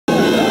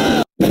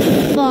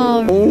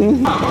Ball. To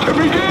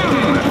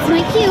begin! It's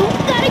my cue.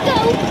 Gotta go.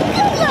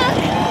 Good luck.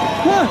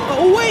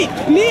 Wait,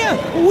 Nia,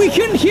 we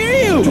couldn't hear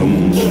you.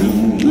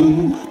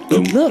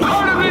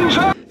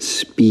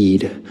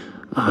 Speed.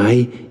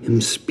 I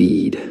am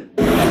speed.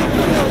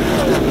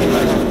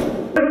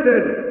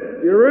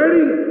 You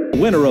ready? The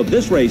winner of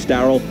this race,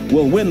 Darryl,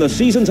 will win the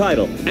season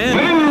title. And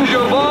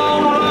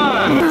Ninjaball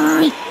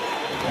run!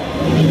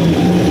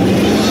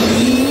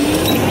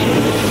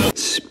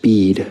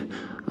 Speed.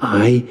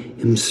 I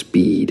am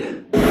speed.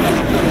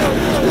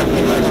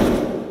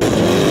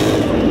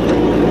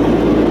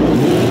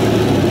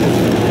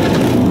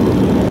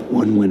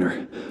 One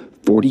winner,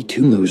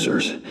 42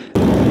 losers.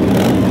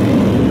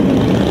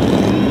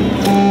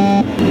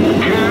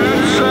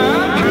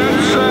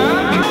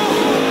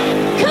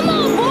 Come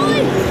on, boy.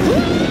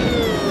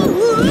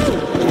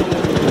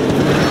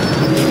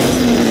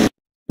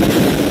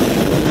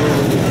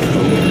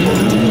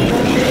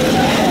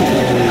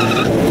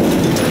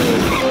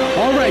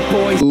 All right,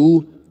 boys.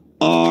 Who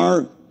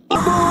are... Now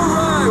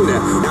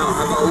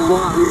have a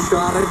long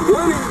shot at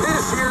winning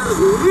this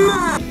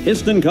year's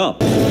Piston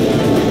Cup.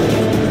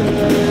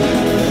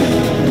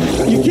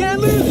 You can't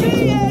lose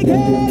me,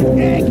 Egghead.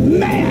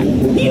 Eggman!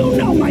 You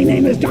know my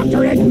name is Dr.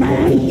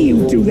 Eggman!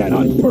 You do that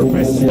on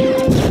purpose!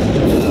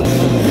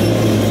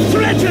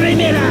 Treachery,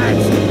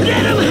 Mirage!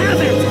 Let him have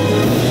it!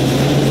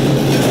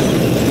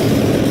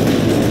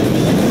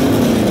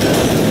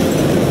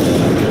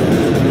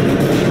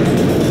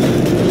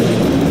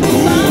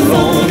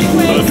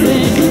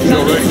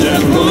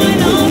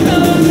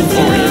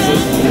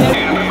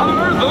 And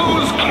are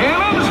those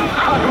cannons?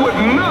 I would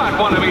not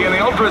want to be in the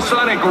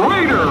ultrasonic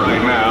raider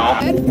right now.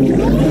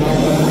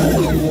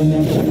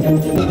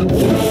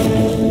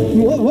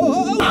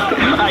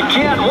 I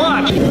can't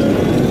watch.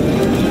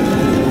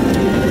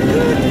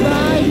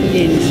 Goodbye,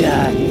 Ninja!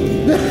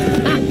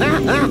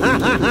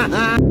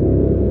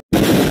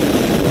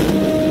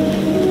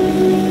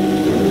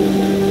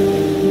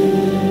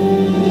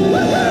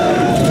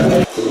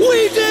 We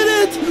did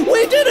it!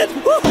 We did it!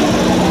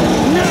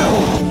 No!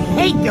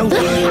 Hate those!